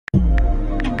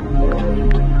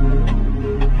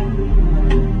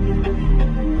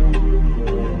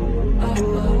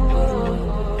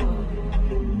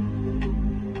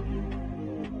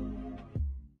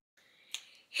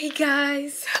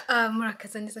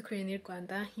Murakaza neza kuri Nene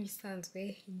Rwanda nk'ibisanzwe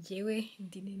njyewe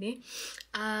ndi Nene.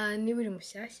 Niba uri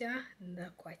mushyashya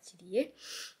ndakwakiriye.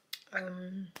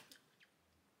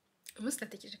 Umunsi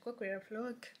natekereje kubakorera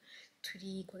vlog,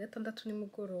 turi ku wa gatandatu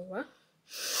nimugoroba.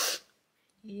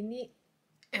 Iyi ni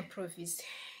improvise,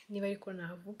 niba ariko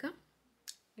navuga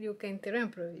uribuka intero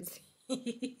improvise.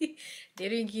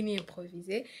 Rero iyi ngiyi ni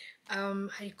improvise.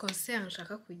 Hari concert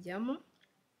nshaka kujyamo.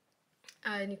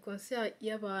 Ni concert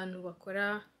y'abantu bakora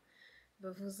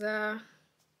bavuza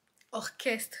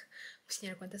orchestre mu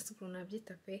Kinyarwanda, si ukuntu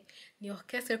nabyita pe. Ni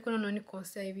orchestre ariko noneho ni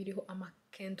concert ibiriho ama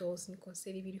candles, ni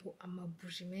concert ibiriho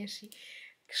amabuji menshi.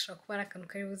 Gashobora kuba ari akantu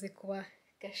kari buze kuba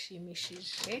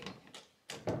gashimishije.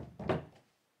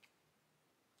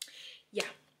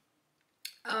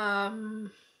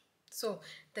 So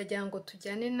ndagira ngo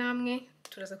tujyane namwe,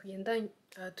 turaza kugenda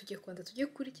tugiye kubanza tujye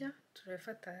kurya,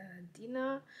 turafata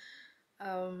dinner.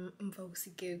 Mva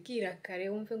gusigaye ubwira kare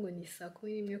wumve ngo ni saa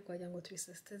 11 kugira ngo turi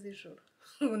saa 6 z'ijoro.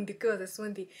 Ubundi kwibaza se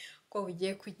ubundi ko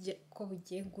bugiye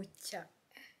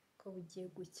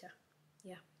gucya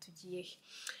tugiye he?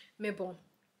 Mais bon,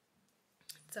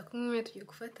 saa 11 tugiye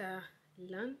gufata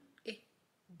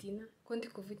dinner, ko ndi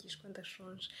kuvugishwa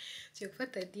ndashonje. Tugiye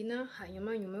gufata dinner,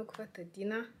 hanyuma nyuma yo gufata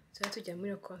dinner tujya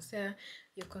muri concert.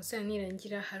 Iyo concert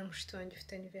nirangira hari umushito wanjye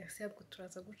ufite anniversaire, ubwo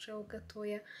turaza gucaho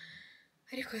gatoya.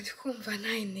 Ariko ndi kumva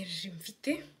nta energy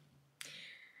mfite,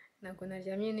 ntabwo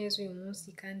naryamye neza uyu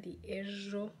munsi, kandi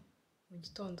ejo mu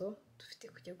gitondo dufite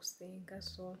kujya gusenga,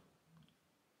 so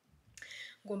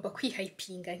ngomba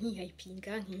kwihayipinga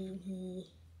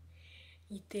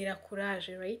nkitera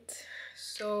courage, right?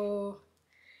 So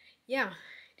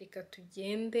reka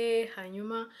tugende.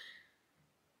 Hanyuma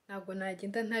ntabwo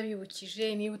nagenda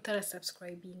ntabibukije, niba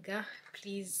utarasubscribinga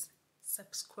please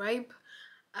subscribe,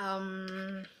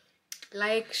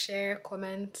 like, share,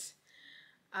 comment.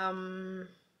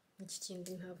 Iki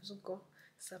kindi ntavuze ubwo.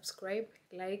 Subscribe,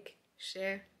 like,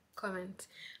 share, comment.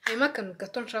 Hanyuma akantu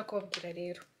gato nshaka kubabwira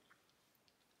rero,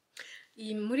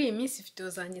 muri iyi minsi video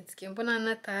zanjye nsigaye mbona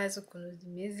natazi ukuntu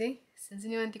zimeze. Sinzi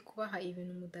niba ndi kubaha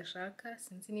ibintu mudashaka,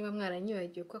 sinzi niba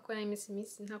mwaranyibagiwe kuko nari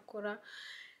iminsi ntakora.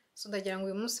 So ndagira ngo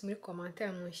uyu munsi muri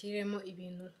commentaire mushyiremo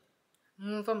ibintu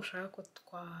mwumva mushaka ko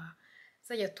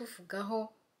twazajya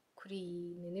tuvugaho kuri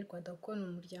Nene Rwanda, kuko ni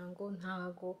umuryango.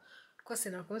 Ntago rwose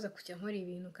nakomeza kujya nkora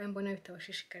ibintu kandi mbona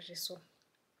bitabashishikaje. So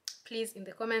please in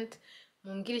the comment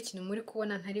mumbwire ikintu muri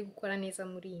kubona ntari gukora neza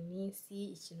muri iyi minsi,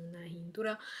 ikintu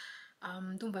nahindura.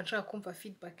 Ndumva nshaka kumva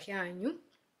feedback yanyu.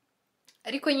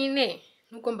 Ariko nyine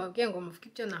nubwo mbabwiye ngo muvuge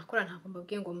ibyo nakora, ntabwo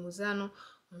mbabwiye ngo muzano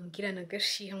mumbwirana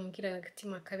agashiha, mumbwirana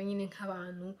agatima kabi, nyine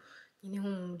nk'abantu nyine nko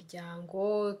mu muryango,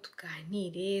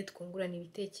 tuganire twungurana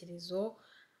ibitekerezo.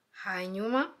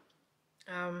 Hanyuma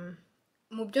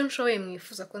mu byo nshoboye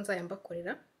mwifuza ko nzajya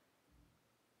mbakorera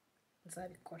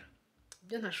nzabikora,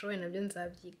 ibyo ntashoboye nabyo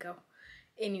nzabyigaho.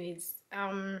 Anyways,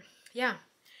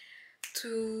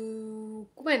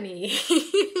 tugubane.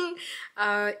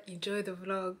 Enjoy the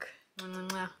vlog.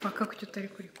 Paka kuki utari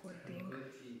kuri recording.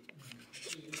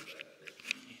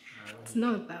 It's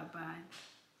not that bad.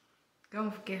 Go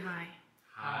mvuge hi.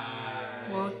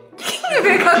 Hi. Well,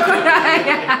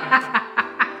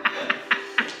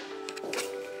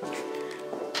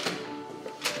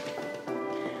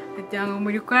 cyangwa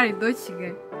muri kwari do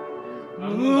Kigali,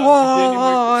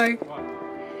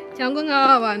 cyangwa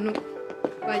nk'aba bantu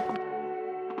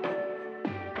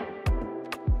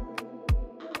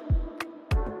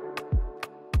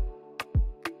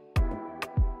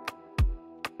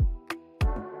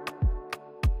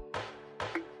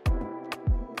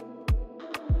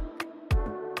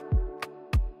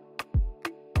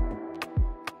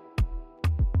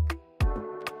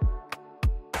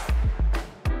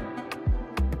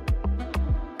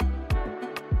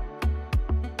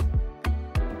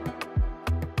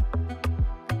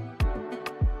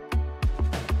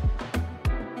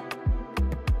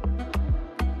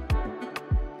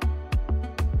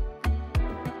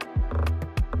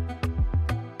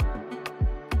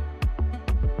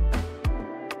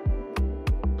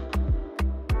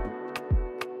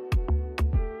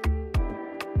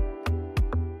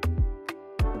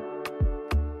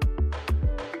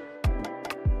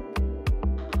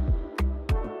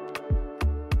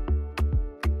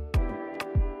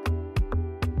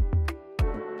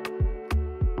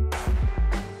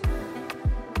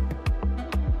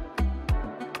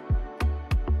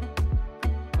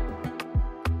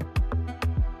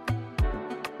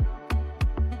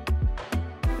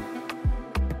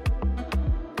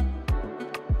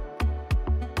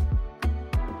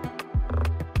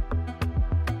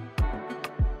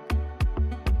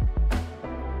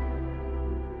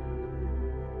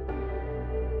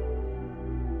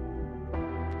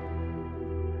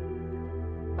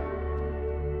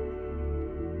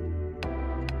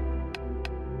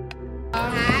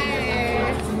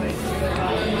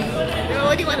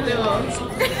one of those.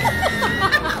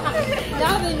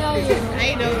 Now they know you.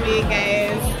 I know me,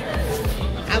 guys.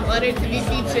 I'm honored to be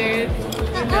featured.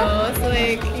 You know, so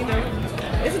like, you know,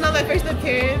 this is not my first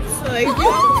appearance. So like, if you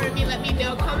want me, let me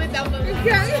know. Comment down below.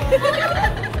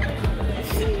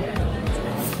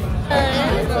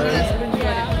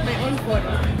 My own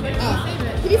photo.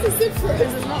 Please sit for us.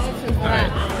 It's not option for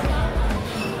that.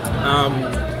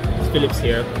 Phillips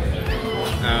here.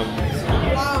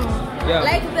 Wow. Yeah.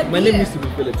 Like my name used to be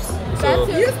Phillips. So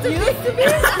Used to be.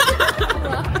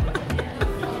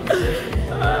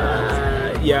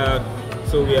 yeah.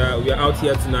 So we are out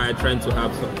here tonight trying to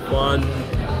have some fun.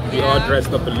 We all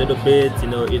dressed up a little bit. You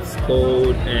know, it's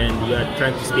cold and we are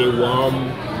trying to stay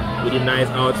warm with a nice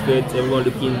outfit. Everyone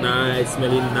looking nice,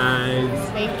 smelling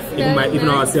nice. Even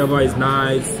our server is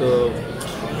nice. So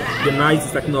the night is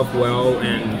starting off well,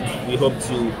 and we hope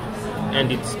to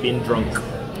end it being drunk.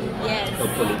 Yes.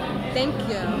 Hopefully. Thank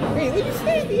you. Wait, what you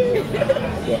say here?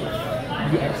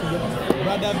 You actually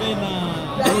Brother Bena.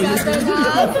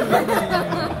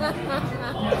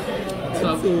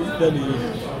 so funny.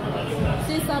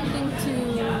 Say something to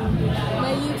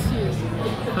my YouTube.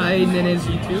 Hi, Nene's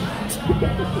YouTube.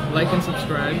 Like and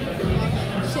subscribe.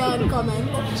 Share and comment.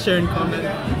 Share and comment.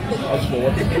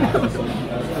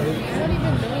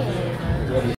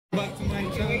 Back to my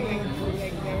channel.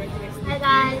 Hi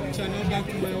guys. Channel back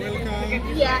to my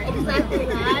welcome. Yeah, exactly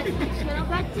that. Channel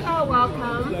back to our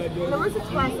welcome. No one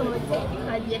subscribes on the tape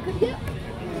because you could get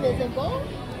visible.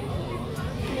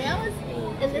 Nails.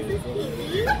 And this is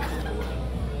Phoebe.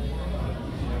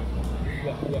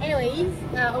 Anyways,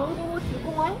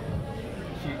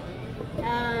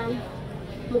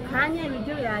 mukanya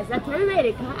ibiryo biraza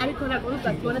turabibereka ariko ntabwo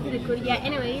tubona turi kurya.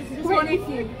 Anyways, just wanted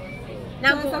to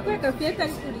ntabwo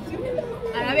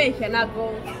arabeshya ntabwo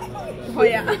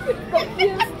hoya.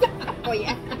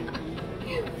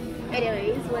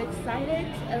 Anyways, we're excited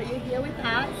you're here with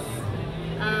us.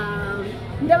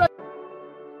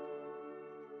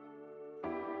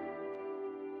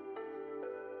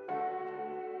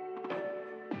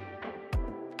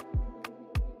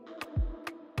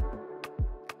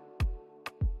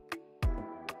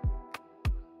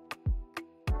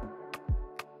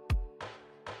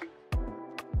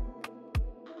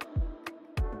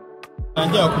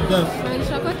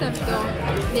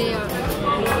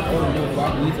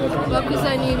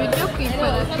 bakuzaniye ibiryo ku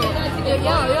iparato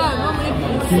yayo no muri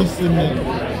Kisime.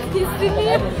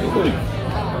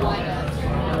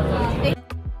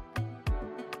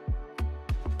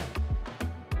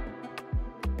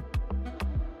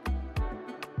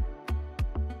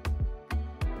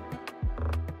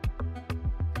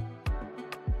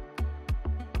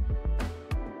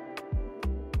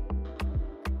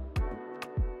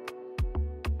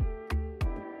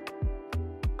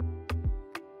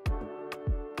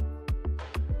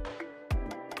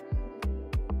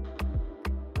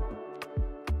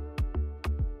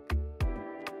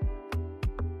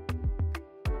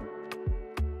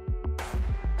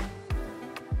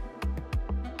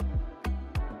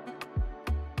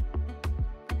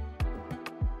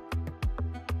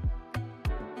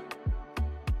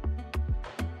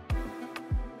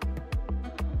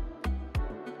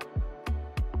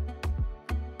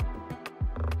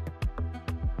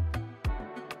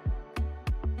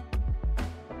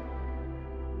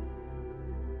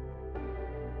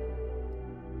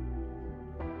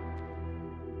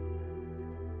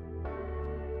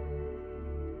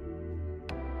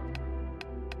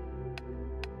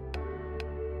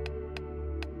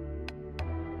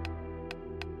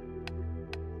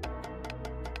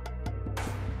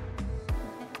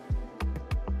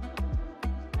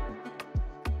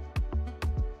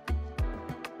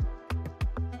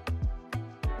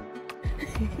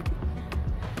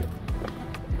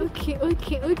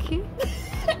 Okay.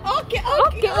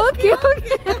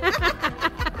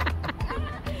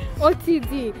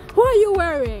 OTD. Who are you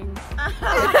wearing?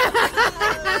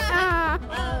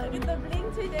 With the bling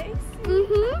today.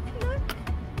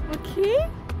 Okay.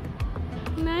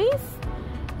 Nice.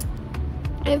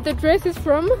 And the dress is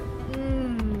from?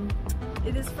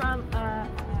 It is from a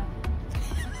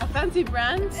fancy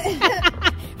brand.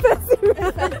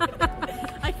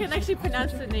 I can actually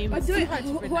pronounce the name. But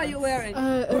who are you wearing?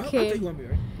 Okay.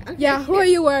 Yeah, who are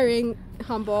you wearing,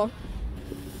 Humble?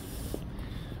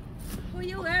 Who are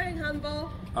you wearing, Humble?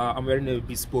 I'm wearing a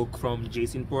bespoke from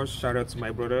Jason Porsche. Shout out to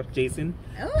my brother Jason.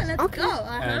 Oh, let's go.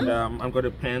 And I've got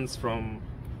a pants from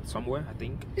somewhere, I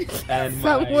think. And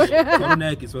Somewhere. my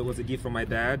turtleneck was a gift from my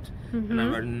dad. And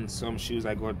I'm wearing some shoes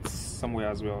I got somewhere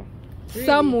as well. Really?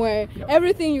 Somewhere. Yep.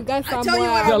 Everything you got somewhere.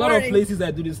 There's a lot of places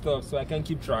I do this stuff, so I can't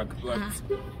keep track. But,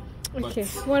 okay.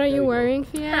 What are you wearing,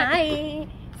 Fia? Hi.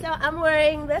 So I'm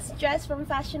wearing this dress from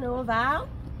Fashion Nova.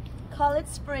 Call it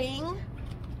spring.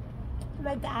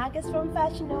 My bag is from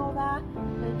Fashion Nova.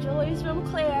 My jewelry is from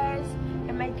Claire's.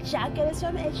 And my jacket is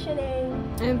from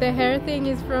H&M. And the hair thing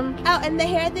is from... Oh, and the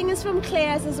hair thing is from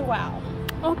Claire's as well.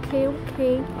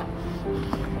 Okay.